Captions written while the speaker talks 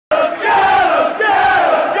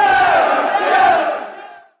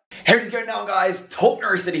going down, guys?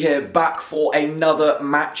 TalkNorwichCity here, back for another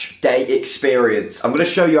match day experience. I'm going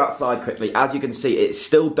to show you outside quickly. As you can see, it's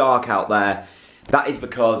still dark out there. That is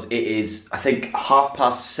because it is, I think,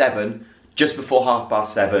 7:30, just before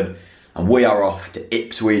 7:30, and we are off to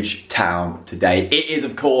Ipswich Town today. It is,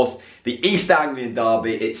 of course, the East Anglian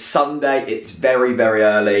derby. It's Sunday. It's very, very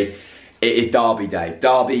early. It is Derby Day.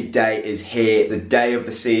 Derby Day is here, the day of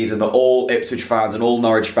the season that all Ipswich fans and all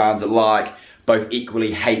Norwich fans alike both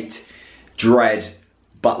equally hate, dread,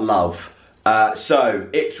 but love. So,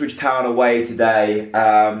 Ipswich Town away today.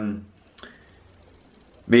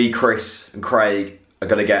 Me, Chris and Craig are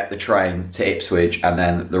going to get the train to Ipswich, and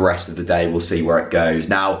then the rest of the day we'll see where it goes.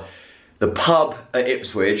 Now, the pub at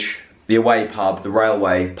Ipswich, the away pub, the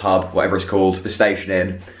railway pub, whatever it's called, the station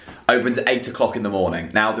inn, opens at 8 o'clock in the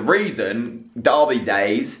morning. Now, the reason derby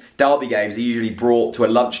games are usually brought to a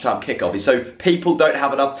lunchtime kickoff is so people don't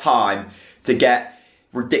have enough time to get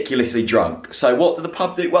ridiculously drunk. So what do the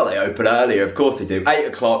pub do? Well, they open earlier, of course they do. 8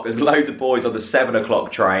 o'clock, there's loads of boys on the 7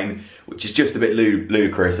 o'clock train, which is just a bit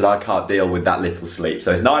ludicrous, and I can't deal with that little sleep.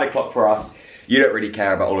 So it's 9 o'clock for us. You don't really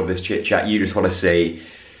care about all of this chit chat, you just want to see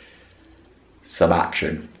some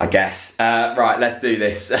action, I guess. Right, let's do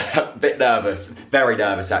this. A bit nervous, very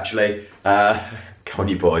nervous actually. Come on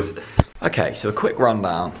you boys. Okay, so a quick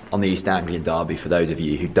rundown on the East Anglian derby for those of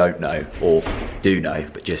you who don't know, or do know,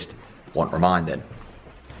 but just want reminding.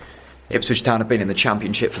 Ipswich Town have been in the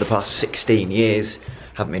Championship for the past 16 years,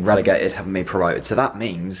 haven't been relegated, haven't been promoted, so that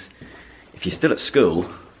means if you're still at school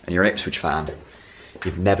and you're an Ipswich fan,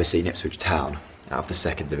 you've never seen Ipswich Town out of the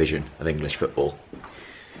second division of English football.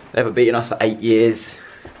 They haven't beaten us for 8 years.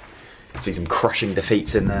 There's been some crushing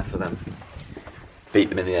defeats in there for them. Beat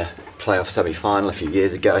them in the playoff semi-final a few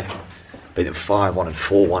years ago. Beat them 5-1 and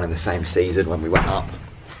 4-1 in the same season when we went up.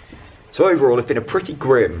 So overall, it's been a pretty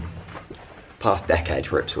grim past decade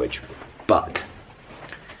for Ipswich. But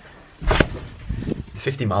the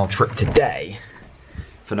 50-mile trip today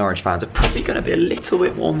for Norwich fans are probably going to be a little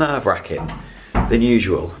bit more nerve-wracking than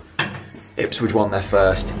usual. Ipswich won their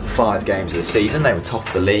first 5 games of the season. They were top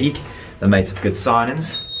of the league. They made some good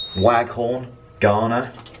signings. Waghorn,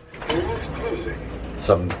 Garner,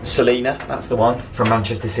 some Selena, that's the one, from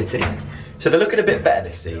Manchester City. So they're looking a bit better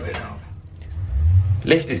this season.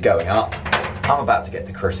 Lift is going up. I'm about to get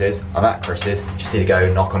to Chris's. I'm at Chris's. Just need to go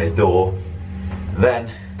and knock on his door.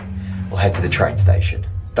 Then we'll head to the train station.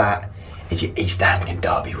 That is your East Anglian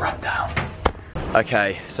derby rundown.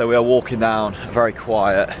 Okay, so we are walking down a very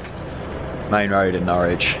quiet main road in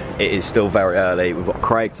Norwich. It is still very early. We've got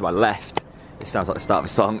Craig to my left. It sounds like the start of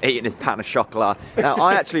a song, eating his pan of chocolate. Now,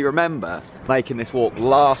 I actually remember making this walk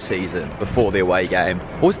last season before the away game.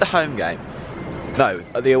 Or was it the home game? No,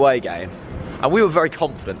 the away game. And we were very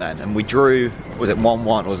confident then, and we drew, was it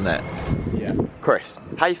 1-1, wasn't it? Yeah. Chris,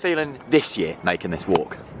 how are you feeling this year making this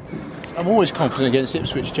walk? I'm always confident against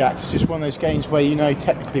Ipswich, Jack. It's just one of those games where you know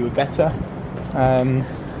technically we're better.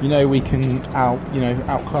 You know we can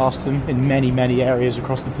outclass them in many areas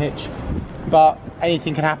across the pitch. But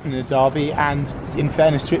anything can happen in a derby, and in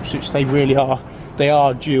fairness to Ipswich, they really are. They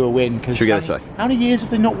are due a win. Should we go this way? How many years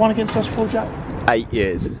have they not won against us for, Jack? 8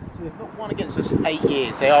 years. So they've not won against us in 8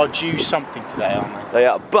 years. They are due something today, aren't they? They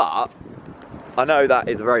are, but I know that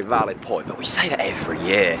is a very valid point, but we say that every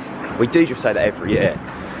year. We do just say that every year.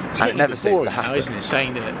 And it never seems to happen. Now, isn't it?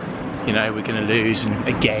 Saying that, you know, we're going to lose and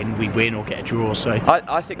again we win or get a draw. So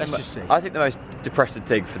I think the most depressing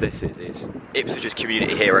thing for this is Ipswich's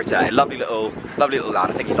community hero today. Lovely little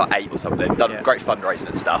lad. I think he's like 8 or something. Done great fundraising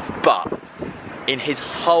and stuff. But in his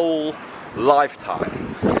whole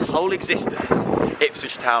lifetime, his whole existence,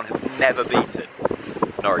 Ipswich Town have never beaten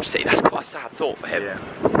Norwich City. That's quite a sad thought for him. Yeah.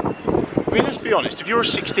 I mean, let's be honest. If you're a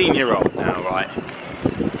 16-year-old now, right,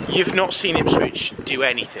 you've not seen Ipswich do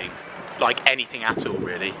anything. Like anything at all,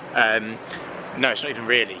 really. No, it's not even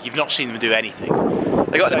really. You've not seen them do anything.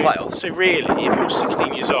 They got in the playoffs. So really, if you're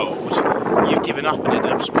 16 years old, you've given up and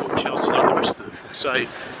ended up supporting Chelsea like the rest of them. So,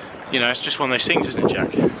 you know, it's just one of those things, isn't it,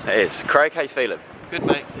 Jack? It is. Craig, how you feeling? Good,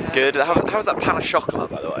 mate. Yeah. Good. How's that pan of chocolate,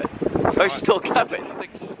 by the way? Oh, it's still coming. I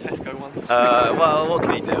think it's just a Tesco one. Well, what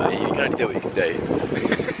can you do? You can only do what you can do.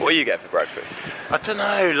 What are you getting for breakfast? I don't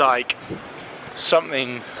know, like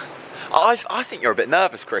something. I think you're a bit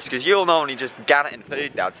nervous, Chris, because you're normally just ganneting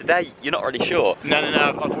food down. Today, you're not really sure. No.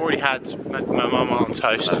 I've already had my mum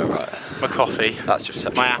toast, right. My coffee. That's just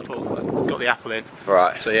such my apple. Got the apple in.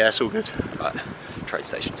 Right. So yeah, it's all good. Right. Train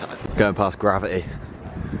station time. Going past Gravity.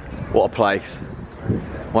 What a place.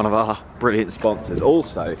 One of our brilliant sponsors.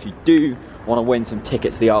 Also, if you do want to win some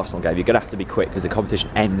tickets to the Arsenal game, you're going to have to be quick because the competition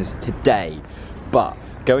ends today. But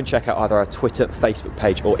go and check out either our Twitter, Facebook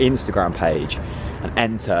page or Instagram page and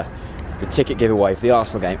enter the ticket giveaway for the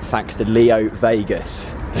Arsenal game thanks to Leo Vegas.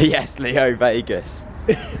 Yes, Leo Vegas.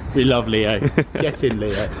 We love Leo. Get in,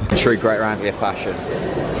 Leo. True great round of passion.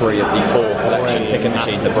 3 of the 4 collection ticket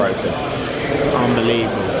machines are broken.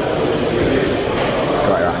 Unbelievable.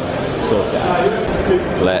 Great round. Sort it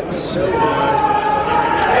out. Let's do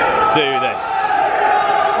this.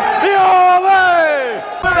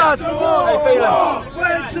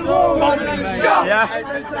 Yeah.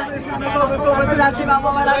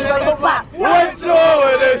 Went to war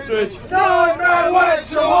with Ipswich. No man went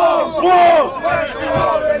to war. War.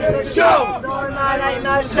 Show. 9 man, 8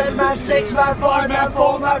 man, 7 man, 6 man, 5 man,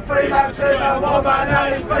 4 man, 3 man, 2 man, 1 man,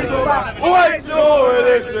 and it's baseball back. Went to war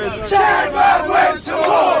with Ipswich. 10 man went to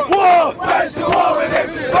war. War. Went to war with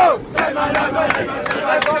Ipswich. 10 man, 9 man, 8 man, 7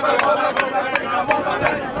 man, 6 man, 1 man, 4 man, 3 man, 1 man,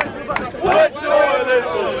 went to war with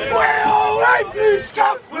Ipswich. We all hate blue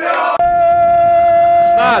scuff.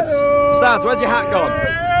 Snads, where's your hat gone?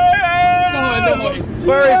 Somewhere annoying.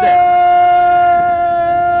 Where is it?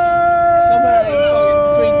 Somewhere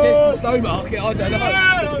between this and Stowmarket, I don't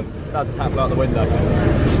know. Snads' hat flew out the window.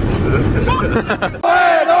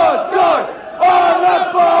 Playing on time, on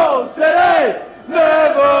the ball, city!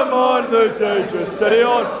 Never mind the danger, steady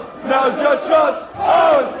on. Now's your chance.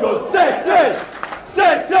 Oh, it's got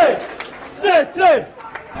City!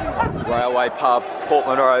 Railway pub,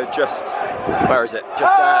 Portman Road, just, where is it?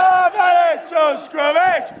 Just there.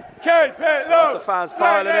 Scrimmage, keep it low. The fans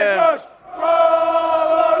piling in.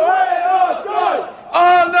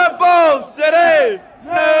 On the ball, City!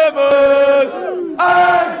 Nevers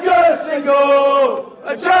and goal.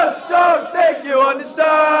 I just don't think you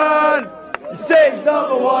understand. You say he's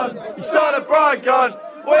number 1, you son of Brian Gunn.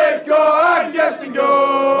 We've got Angus and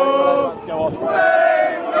goal. Let's go off.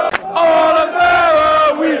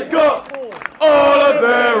 Oliveira, we've got.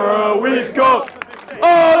 Oliveira, we've got.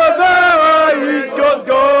 Oliveira, he's got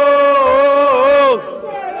goals.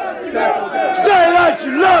 Say that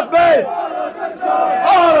you love me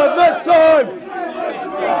all of the time.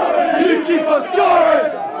 You keep on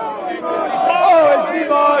scoring. Always be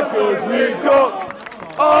mine, 'cause we've got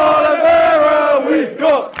Oliveira, we've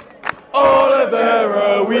got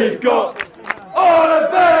Oliveira, we've got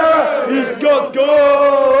Oliveira, he's got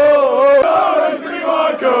goals. Always be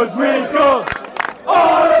mine, 'cause we've got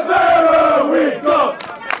Oliveira, we've got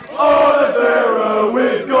Oliveira,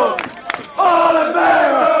 we've got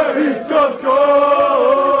Oliveira, he's got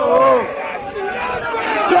goals.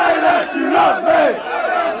 Say that you love me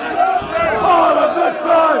all of the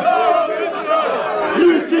time.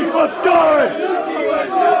 You keep on scoring,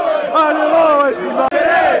 and you'll always be mine.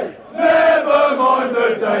 Never mind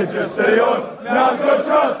the danger, stay on. Now's your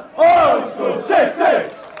chance. Oh, it's for City.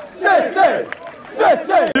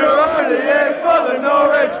 You're only here for the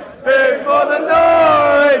Norwich. Here for the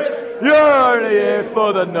Norwich. You're only here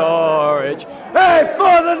for the Norwich. Hey,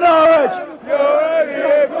 for the Norwich. You're only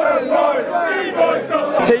here for the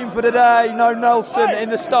Norwich. Team for today. No Nelson in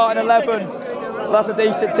the starting 11. Well, that's a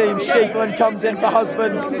decent team. Stiegman comes in for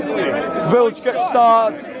husband. Vilchkut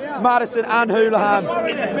starts. Madison and Houlihan.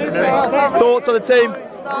 Thoughts on the team?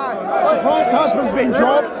 Surprised husband's been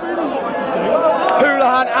dropped.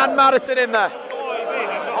 Houlihan and Madison in there.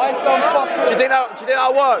 Do you think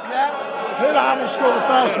that'll work? Yeah. Houlihan will score the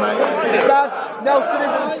first, mate. Lads, Nelson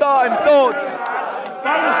isn't starting. Thoughts?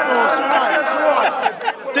 Bonus balls, right.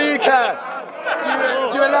 Do you care?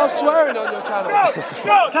 Do you allow swearing on your channel?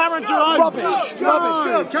 Cameron Jerome. Rubbish.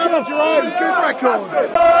 Cameron Jerome, good record.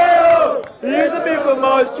 He is a bit of a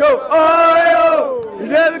maestro. He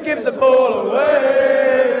never gives the ball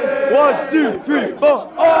away. 1, 2, 3, 4.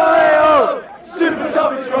 Super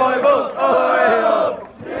tummy tribal.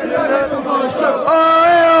 He's a bit of a maestro.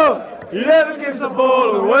 He never gives the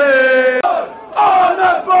ball away. On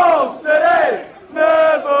the ball, City.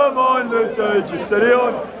 Never mind the danger, steady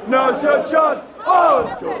on. Now's your chance. Oh,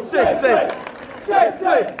 it's got City.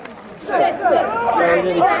 Very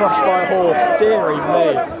nearly crushed by a horse. Deary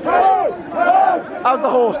me. How's the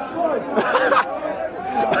horse?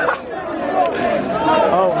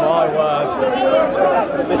 Oh my word.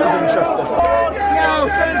 This is interesting.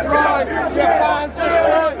 Nelson's right.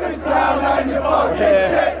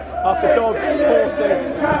 Here, after dogs,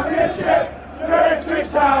 horses.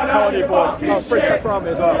 How are you boys? Oh, free pepperami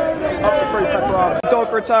as well. Up the free pepperami.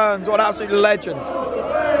 Dog returns, what an absolute legend.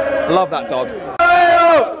 Love that dog.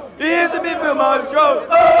 He is a midfield maestro.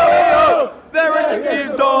 There is a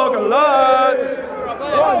cute dog alert.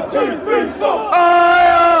 1, 2, 3,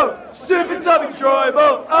 4. Super tubby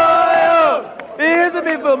tribal. He is a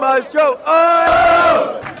midfield maestro.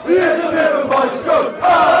 He is a midfield maestro.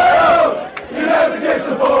 He never gives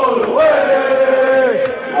the ball away.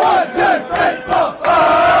 1, 2, 3, 4.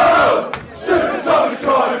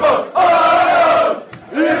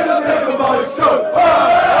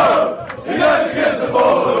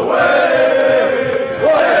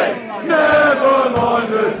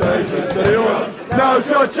 now's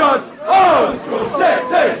your chance. Oh, score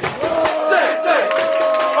 6-6. 6-6.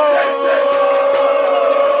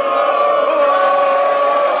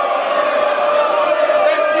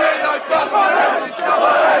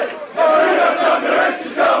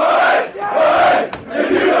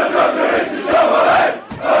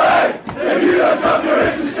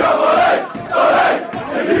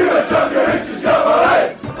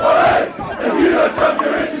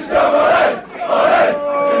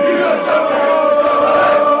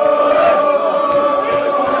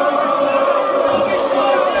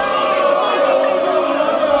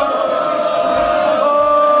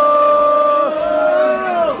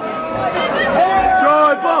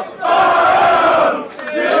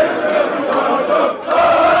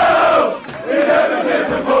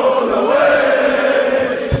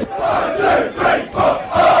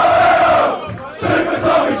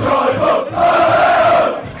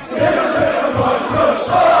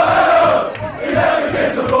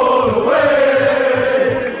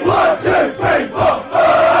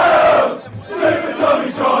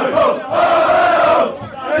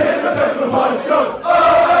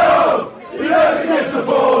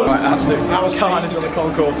 Carnage on the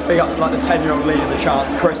concourse. Big up to like the 10-year-old leading the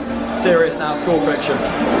chance. Chris, serious now. Score prediction.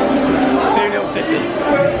 2-0 City.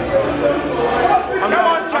 I'm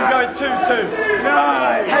going 2-2.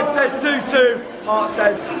 No. Head says 2-2. Heart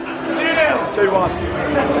says 2-0. 2-1.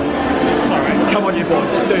 Sorry. Come on, you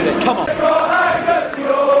boys. Let's do this. Come on.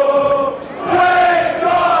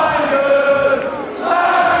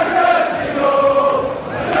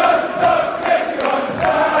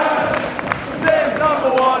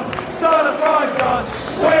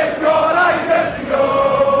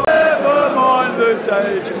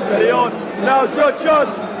 Just steady on. Now's your chance.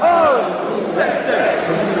 Oh, sexy.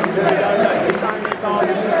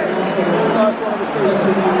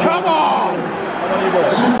 Come on.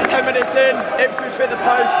 10 minutes in, Ipswich hit the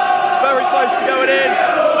post. Very close to going in.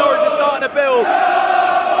 Norwich is starting to build.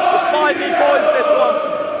 It's 5-0 points this one.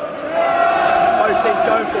 Both teams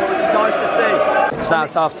going for it, which is nice to see. It's now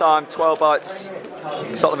half time, 12 bites.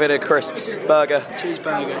 Salt and vinegar crisps, burger.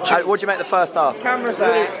 Cheeseburger. What do you make the first half? Cameras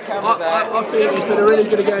there. I think it's been a really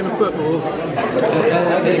good game of football.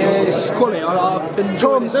 It's quality. I've been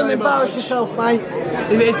enjoying it so much. Don't embarrass yourself, mate.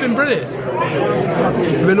 It's been brilliant.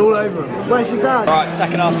 We've been all over them. Where's your dad? Right,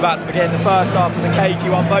 second half's about to begin. The first half was a cagey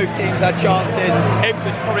one. Both teams had chances.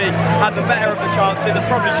 Ipswich probably had the better of the chances and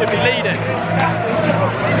probably should be leading.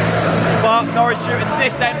 But Norwich shooting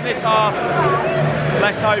this end, this half.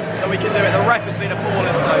 Let's hope that we can do it. The ref has been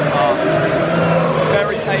appalling so far.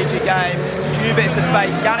 Very cagey game. A few bits of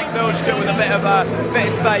space. Yannick Mills still with a bit of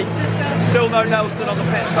space. Still no Nelson on the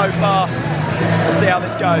pitch so far. We'll see how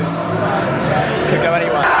this goes. Could go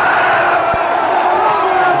anywhere.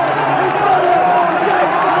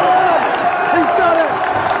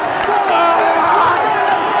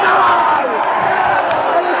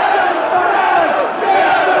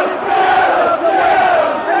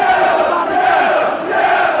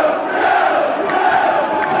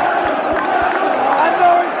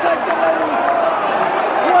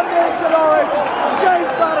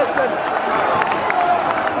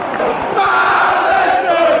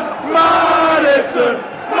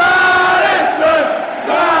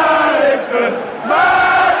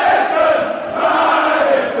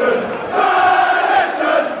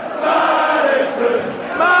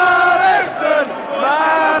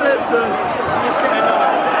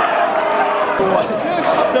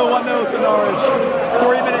 Still 1-0 to Norwich.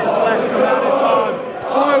 3 minutes left and now it's time.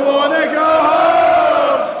 I want to go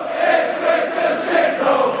home. Ipswich and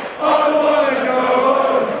shithole. I want to go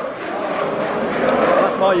home.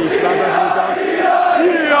 That's my YouTube handle.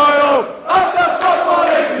 E-I-O. Up the top, I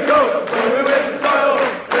let you go. When we win the title,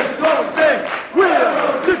 this is what we sing. We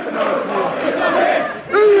are supernova.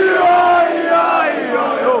 E-I-O.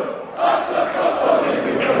 Up the top, I let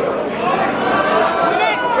you go.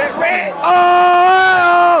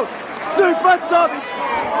 Oh! Super top!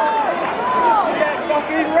 Get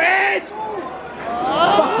fucking red!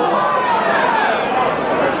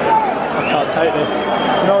 I can't take this.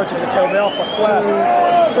 Norwich are going to kill me off, I swear.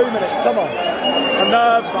 2 minutes, come on. My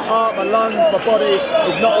nerves, my heart, my lungs, my body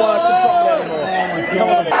is not working properly anymore. Come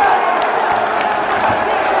on.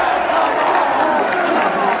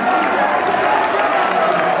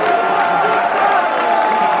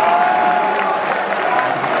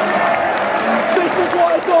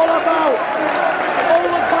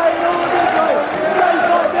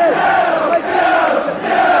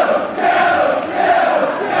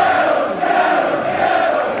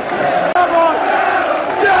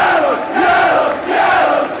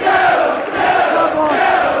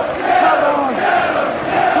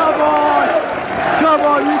 Come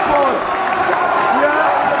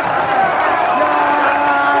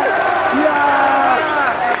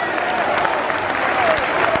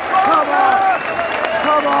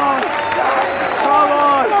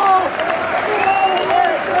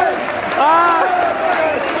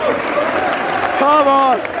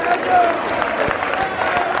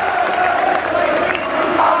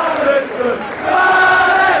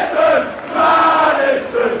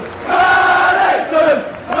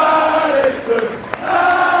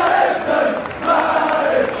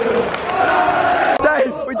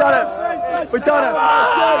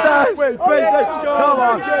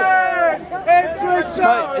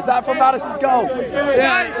from Madison's goal.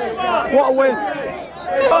 Yeah. What a win.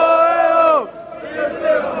 Oh,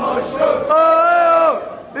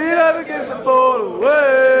 he never gives the ball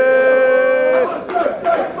away.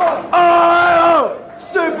 Oh,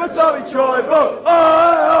 Super Tommy Tribal.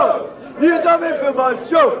 Oh, use them in for my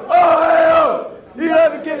stroke. Oh, he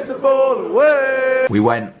never gives the ball away. We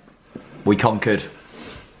went, we conquered,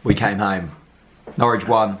 we came home. Norwich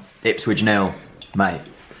 1, Ipswich 0. Mate,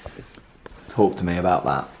 talk to me about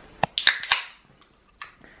that.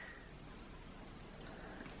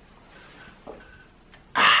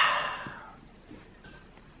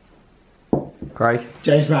 Craig?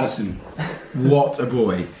 James Madison, what a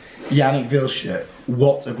boy. Yannick Wilshere,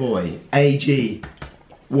 what a boy. AG,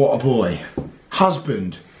 what a boy.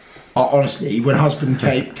 Husband, honestly, when Husband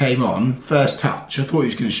came on, first touch, I thought he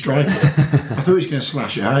was going to strike it. I thought he was going to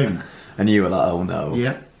slash it home. And you were like, oh no.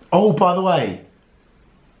 Yeah. Oh, by the way,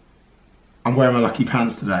 I'm wearing my lucky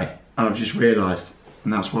pants today, and I've just realised,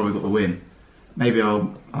 and that's why we got the win. Maybe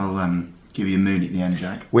I'll give you a moon at the end,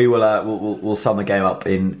 Jack. We will we'll sum the game up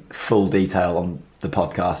in full detail on the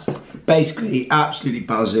podcast. Basically, absolutely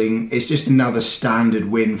buzzing. It's just another standard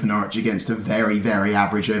win for Norwich against a very, very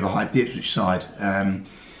average, overhyped Ipswich side.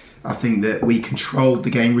 I think that we controlled the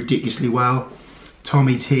game ridiculously well.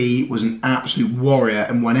 Tommy T was an absolute warrior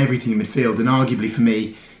and won everything in midfield, and arguably for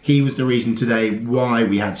me, he was the reason today why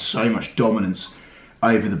we had so much dominance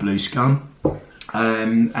over the Blue Scum.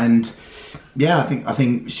 And yeah, I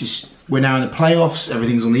think it's just, we're now in the playoffs,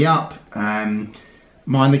 everything's on the up.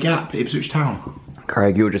 Mind the gap, Ipswich Town.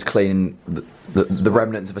 Craig, you were just cleaning the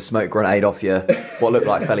remnants of a smoke grenade off your what looked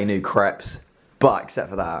like fairly new crepes. But except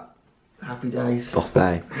for that, Happy days. boss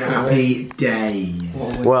day. Happy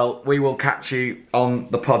days. Well, we will catch you on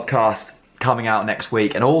the podcast coming out next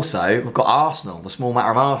week. And also, we've got Arsenal, the small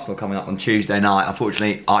matter of Arsenal coming up on Tuesday night.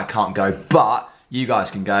 Unfortunately, I can't go, but you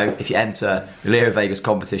guys can go if you enter the Leo Vegas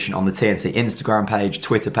competition on the TNC Instagram page,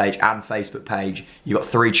 Twitter page, and Facebook page. You've got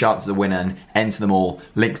 3 chances of winning. Enter them all.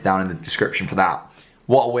 Links down in the description for that.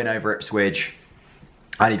 What a win over Ipswich.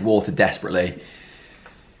 I need water desperately.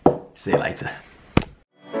 See you later.